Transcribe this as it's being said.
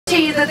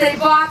that they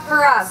bought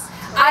for us.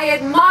 I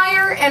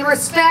admire and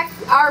respect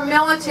our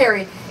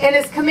military, and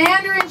as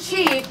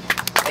Commander-in-Chief,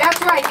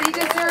 that's right, they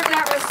deserve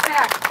that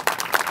respect.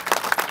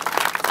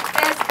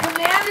 As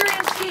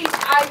Commander-in-Chief,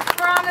 I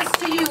promise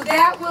to you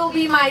that will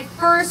be my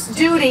first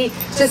duty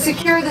to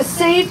secure the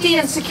safety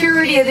and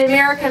security of the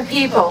American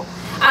people.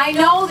 I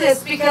know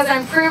this because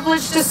I'm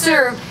privileged to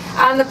serve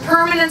on the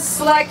Permanent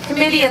Select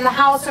Committee in the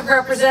House of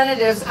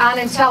Representatives on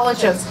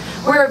Intelligence.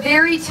 We're a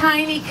very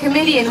tiny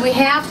committee, and we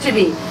have to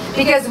be,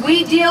 because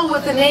we deal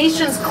with the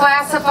nation's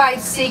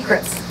classified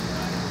secrets.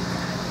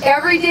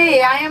 Every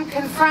day I am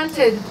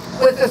confronted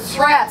with the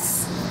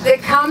threats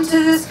that come to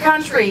this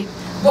country,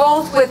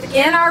 both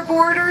within our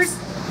borders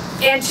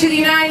and to the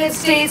United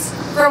States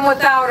from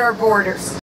without our borders.